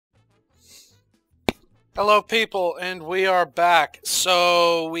Hello people, and we are back.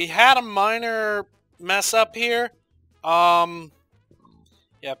 So, we had a minor mess up here. Yeah,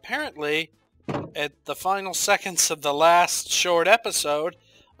 apparently, at the final seconds of the last short episode,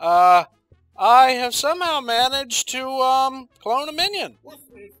 I have somehow managed to, clone a minion.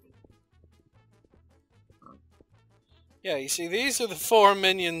 Yeah, you see, these are the 4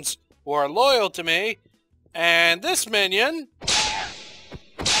 minions who are loyal to me, and this minion...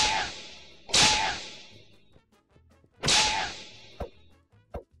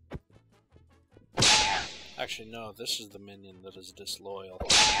 Actually, no, this is the minion that is disloyal.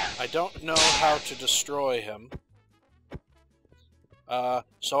 I don't know how to destroy him.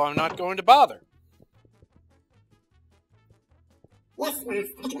 So I'm not going to bother. Yes,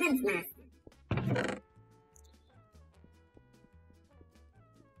 Master. At once, Master.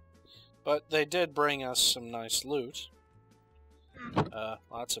 But they did bring us some nice loot.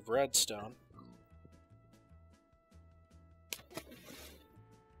 Lots of redstone.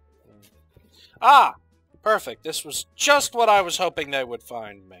 Ah! Perfect. This was just what I was hoping they would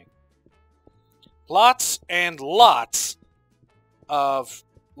find me. Lots and lots of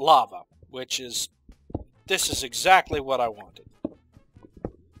lava, which is... This is exactly what I wanted.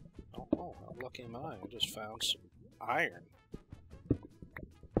 Oh, how lucky am I? I just found some iron.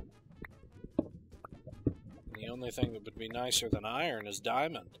 The only thing that would be nicer than iron is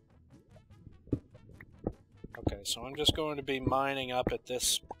diamond. Okay, so I'm just going to be mining up at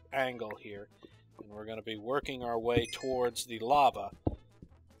this angle here. And we're going to be working our way towards the lava.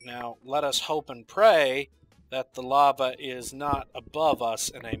 Now, let us hope and pray that the lava is not above us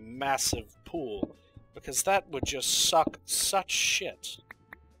in a massive pool, because that would just suck such shit.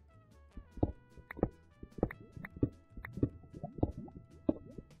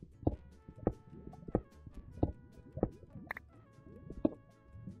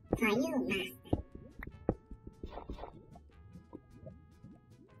 For you, Master.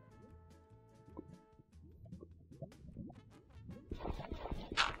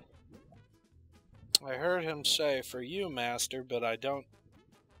 I heard him say, "For you, Master," but I don't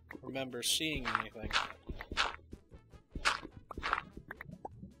remember seeing anything.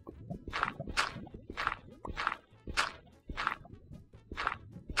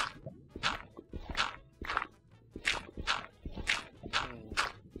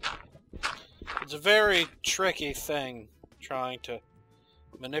 It's a very tricky thing, trying to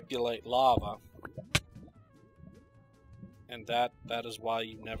manipulate lava. And that is why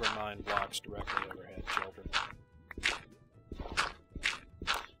you never mine blocks directly overhead, children.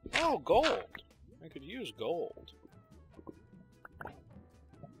 Oh, gold! I could use gold.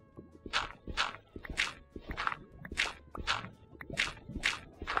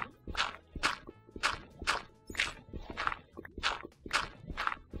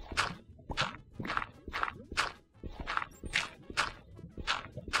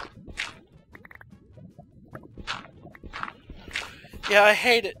 Yeah, I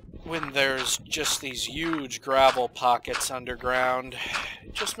hate it when there's just these huge gravel pockets underground.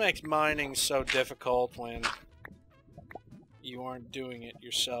 It just makes mining so difficult when you aren't doing it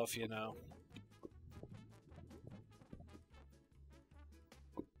yourself, you know.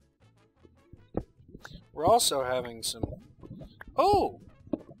 We're also having some... Oh!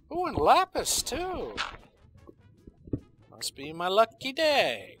 Oh, and lapis, too! Must be my lucky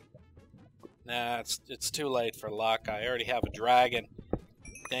day. Nah, it's too late for luck. I already have a dragon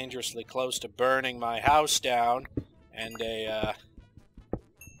dangerously close to burning my house down, and a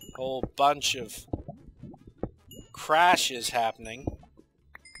whole bunch of crashes happening.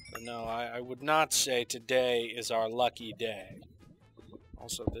 So no, I would not say today is our lucky day.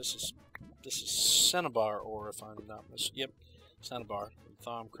 Also, this is cinnabar ore, if I'm not mistaken. Yep, cinnabar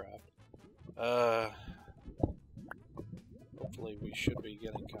from Thaumcraft. Hopefully we should be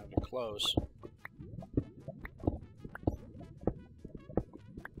getting kind of close.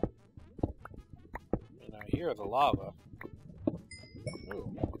 And I hear the lava.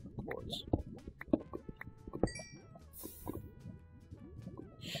 Ooh, quartz.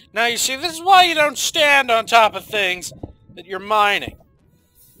 Now you see, this is why you don't stand on top of things that you're mining.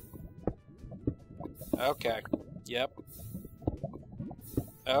 Okay. Yep.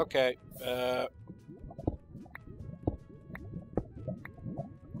 Okay.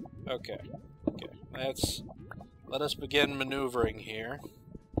 Okay. Let us begin maneuvering here.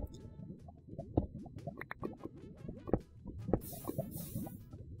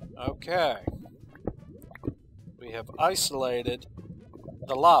 Okay. We have isolated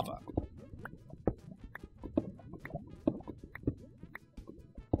the lava.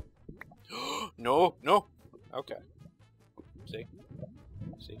 No. Okay. See?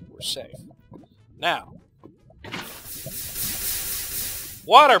 We're safe. Now,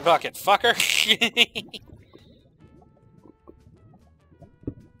 Water bucket, fucker!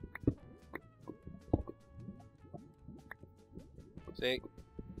 See?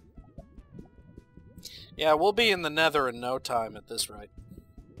 Yeah, we'll be in the Nether in no time at this rate.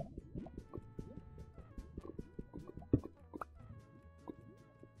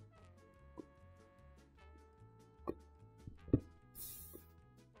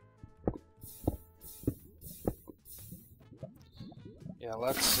 Yeah,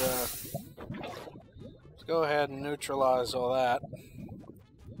 let's go ahead and neutralize all that.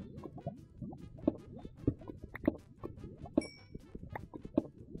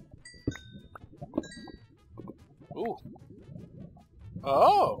 Ooh.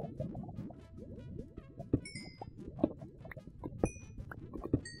 Oh!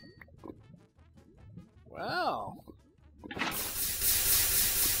 Wow.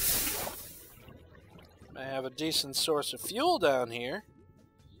 I have a decent source of fuel down here.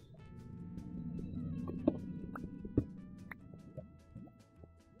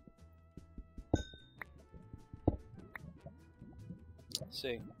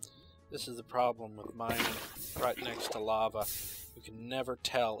 See, this is the problem with mining right next to lava. You can never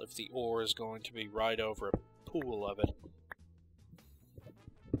tell if the ore is going to be right over a pool of it.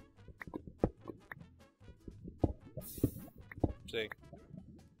 See?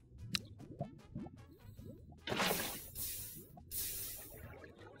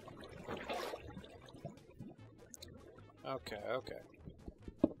 Okay, okay.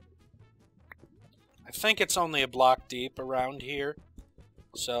 I think it's only a block deep around here,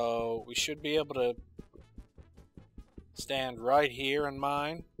 so we should be able to stand right here and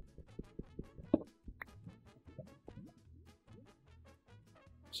mine.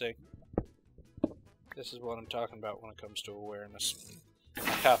 See? This is what I'm talking about when it comes to awareness. I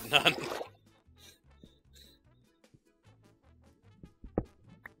have none.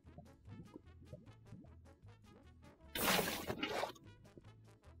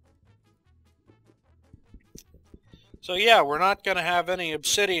 So yeah, we're not going to have any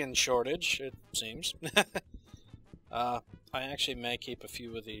obsidian shortage, it seems. I actually may keep a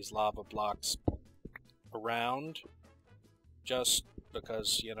few of these lava blocks around, just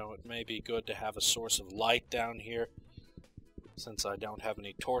because, you know, it may be good to have a source of light down here, since I don't have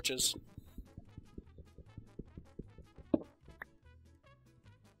any torches.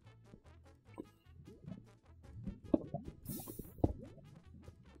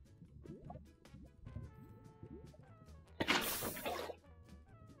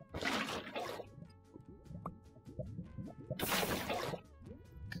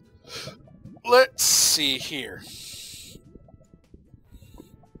 Let's see here.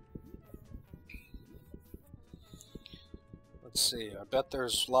 Let's see, I bet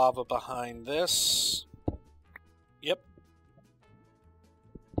there's lava behind this. Yep.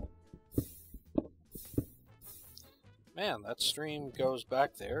 Man, that stream goes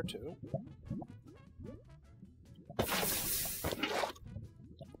back there too.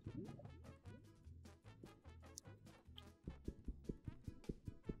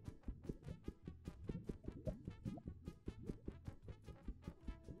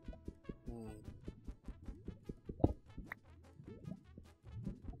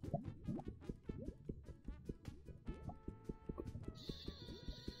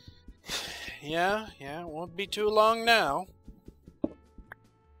 Yeah, it won't be too long now.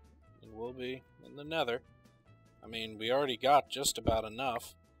 And we'll be in the Nether. I mean, we already got just about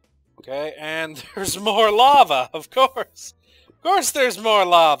enough. Okay, and there's more lava, of course. Of course there's more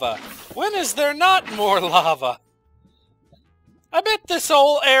lava. When is there not more lava? I bet this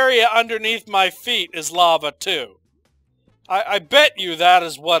whole area underneath my feet is lava too. I bet you that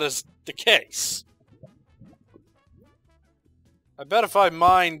is what is the case. I bet if I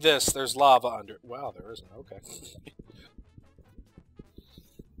mine this, there's lava under it. Wow, there isn't. Okay.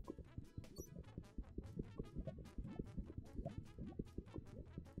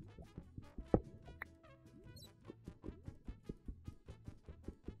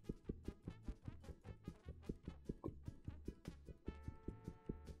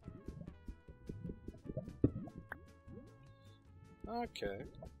 Okay.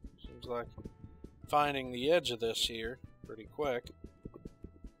 Seems like finding the edge of this here pretty quick.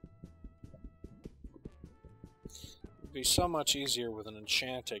 It'd be so much easier with an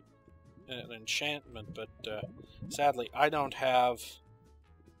enchantment, but sadly I don't have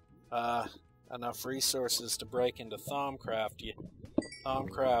enough resources to break into Thaumcraft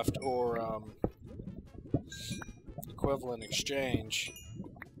or equivalent exchange,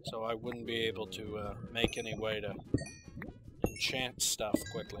 so I wouldn't be able to make any way to enchant stuff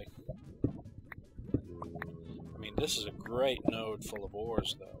quickly. I mean, this is a great node full of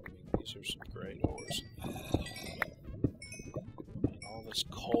ores, though. I mean, these are some great ores. And all this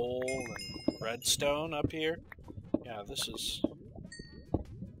coal and redstone up here. Yeah, this is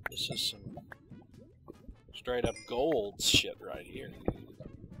some straight up gold shit right here.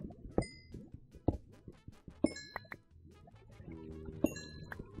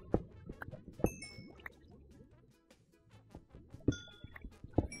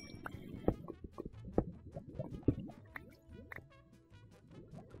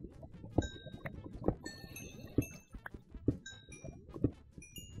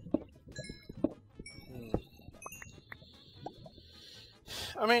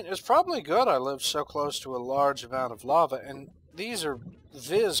 I mean, it's probably good I live so close to a large amount of lava, and these are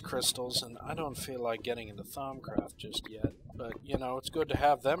Viz crystals, and I don't feel like getting into Thaumcraft just yet, but, you know, it's good to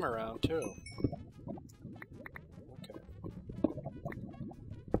have them around, too. Okay.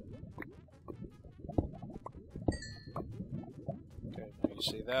 Okay, now you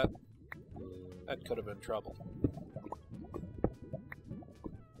see that? That could have been trouble.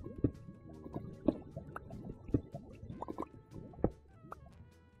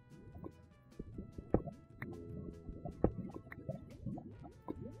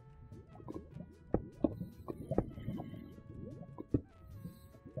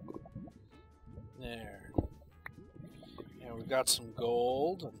 There. Yeah, we've got some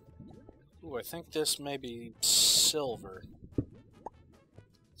gold. And, ooh, I think this may be silver.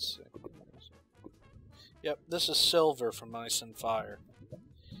 Let's see. Yep, this is silver from Ice and Fire.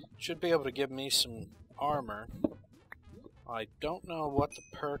 Should be able to give me some armor. I don't know what the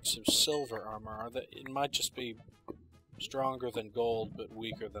perks of silver armor are. It might just be stronger than gold, but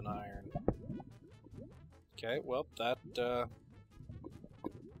weaker than iron. Okay, well, that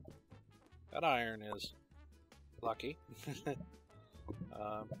iron is lucky.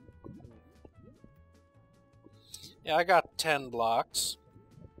 Yeah, I got 10 blocks.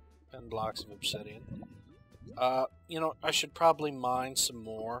 10 blocks of obsidian. You know, I should probably mine some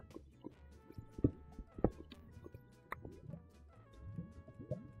more.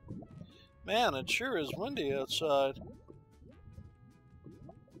 Man, it sure is windy outside.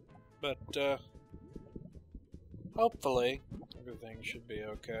 But, hopefully, everything should be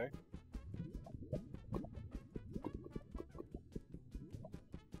okay.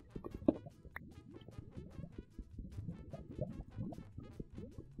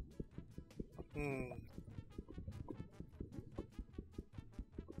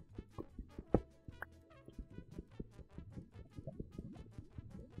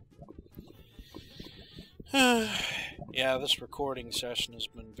 Yeah, this recording session has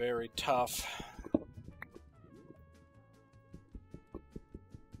been very tough.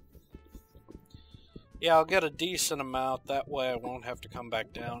 Yeah, I'll get a decent amount, that way I won't have to come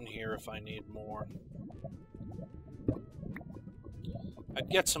back down here if I need more. I'd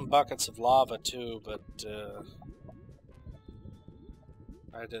get some buckets of lava too, but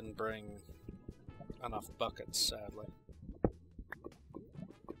I didn't bring enough buckets, sadly.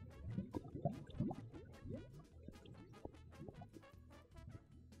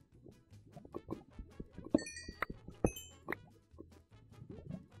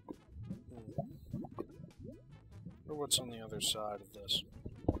 Or what's on the other side of this?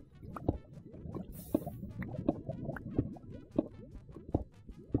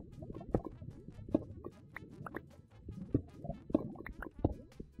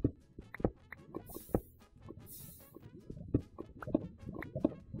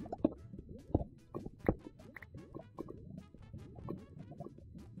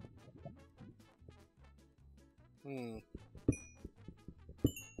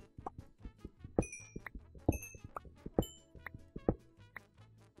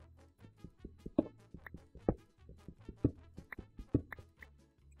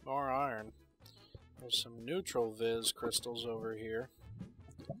 More iron. There's some neutral Viz crystals over here.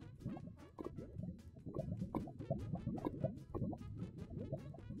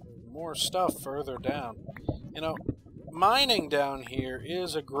 There's more stuff further down. You know, mining down here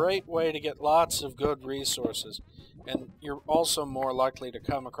is a great way to get lots of good resources. And you're also more likely to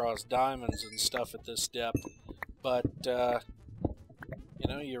come across diamonds and stuff at this depth. But, you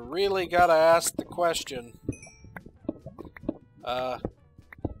know, you really gotta ask the question,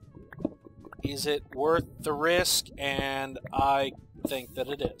 is it worth the risk? And I think that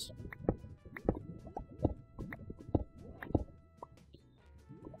it is.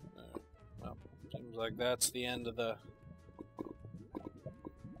 Well, seems like that's the end of the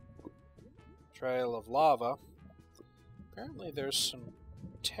trail of lava. Apparently there's some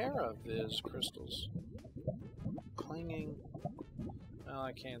Terra Viz crystals clinging. Well,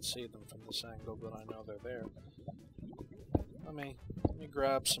 I can't see them from this angle, but I know they're there. Let me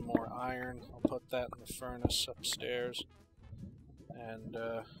grab some more iron. I'll put that in the furnace upstairs. And,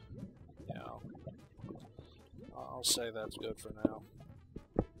 yeah, I'll say that's good for now.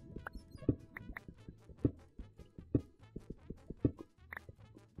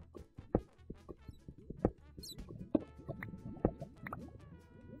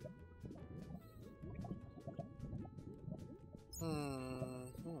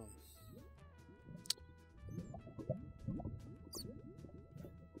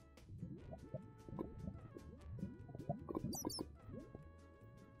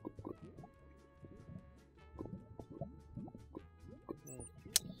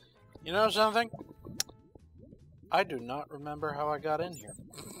 You know something? I do not remember how I got in here.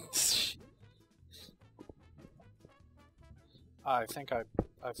 I think I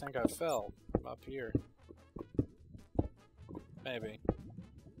fell up here. Maybe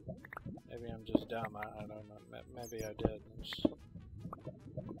I'm just dumb. I don't know. Maybe I did.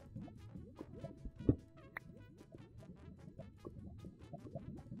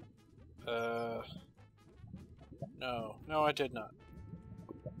 No, I did not.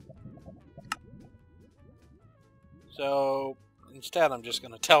 So, instead I'm just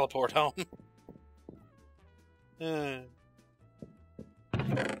going to teleport home. Okay.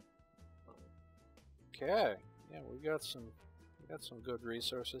 Yeah, we got some good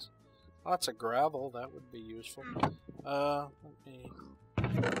resources. Lots of gravel, that would be useful. Let me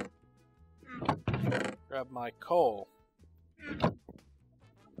grab my coal.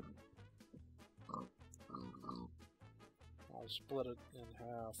 I'll split it in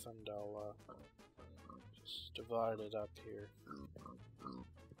half and I'll just divide it up here.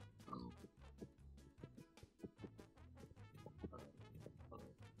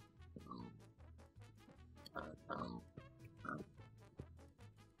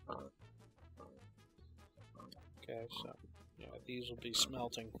 Okay, so yeah, these will be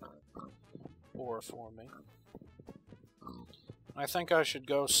smelting ore for me. I think I should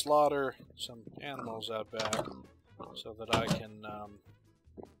go slaughter some animals out back so that I can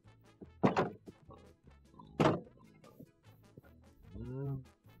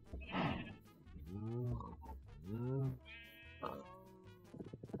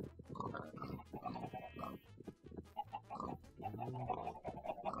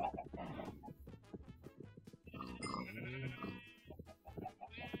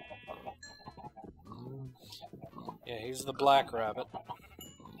yeah, he's the black rabbit.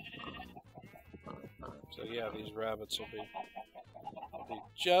 So yeah, these rabbits will be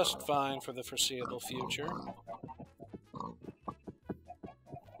just fine for the foreseeable future.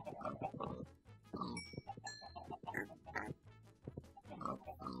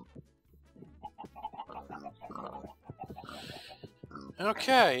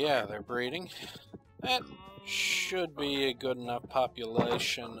 Okay, yeah, they're breeding. That should be a good enough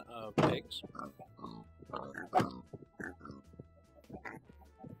population of pigs.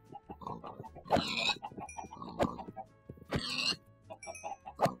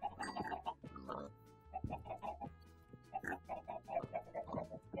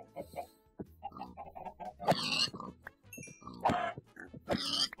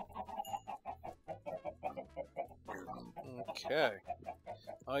 Okay.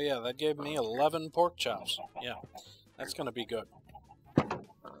 Oh yeah, that gave me 11 pork chops. Yeah, that's gonna be good.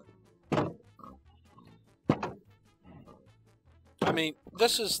 I mean,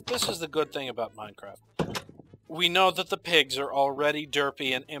 this is the good thing about Minecraft. We know that the pigs are already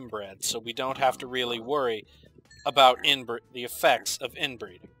derpy and inbred, so we don't have to really worry about the effects of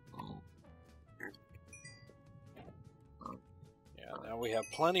inbreeding. Yeah, now we have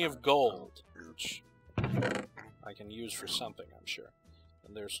plenty of gold, which I can use for something, I'm sure.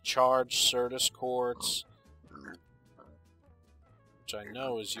 And there's charged Certus quartz, which I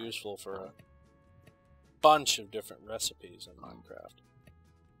know is useful for a bunch of different recipes in Minecraft.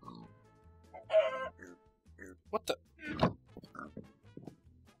 What the?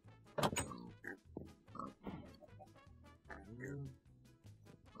 I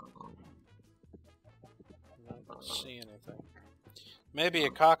don't see anything. Maybe a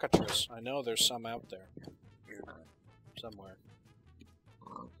cockatrice. I know there's some out there. Somewhere.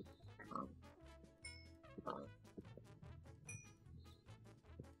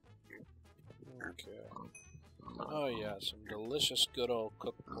 Okay. Oh yeah, some delicious good old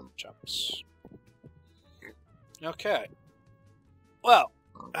cooked pork chops. Okay. Well,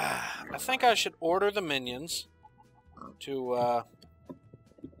 I think I should order the minions to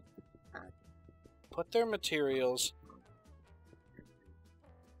put their materials.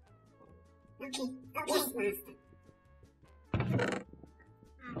 Okay, yes, master.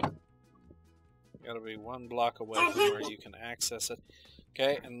 Gotta be 1 block away from where you can access it.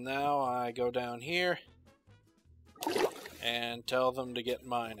 Okay, and now I go down here and tell them to get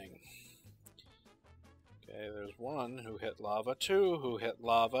mining. Okay, there's 1 who hit lava, 2 who hit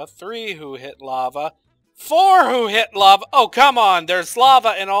lava, 3 who hit lava, 4 who hit lava. Oh, come on, there's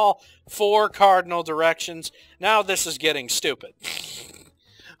lava in all 4 cardinal directions. Now this is getting stupid.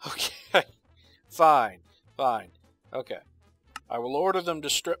 Okay, fine, fine. Okay, I will order them to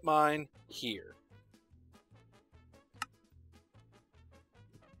strip mine here.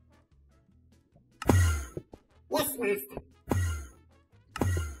 Yes, master.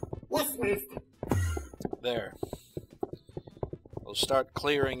 Yes, master. There. We'll start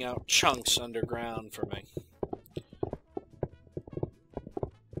clearing out chunks underground for me.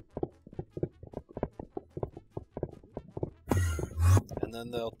 And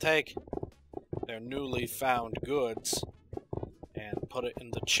then they'll take their newly found goods and put it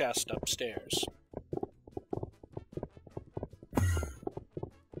in the chest upstairs.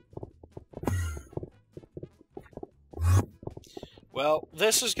 Well,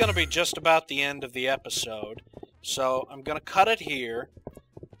 this is going to be just about the end of the episode, so I'm going to cut it here,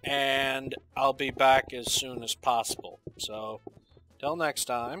 and I'll be back as soon as possible. So, till next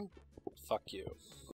time, fuck you.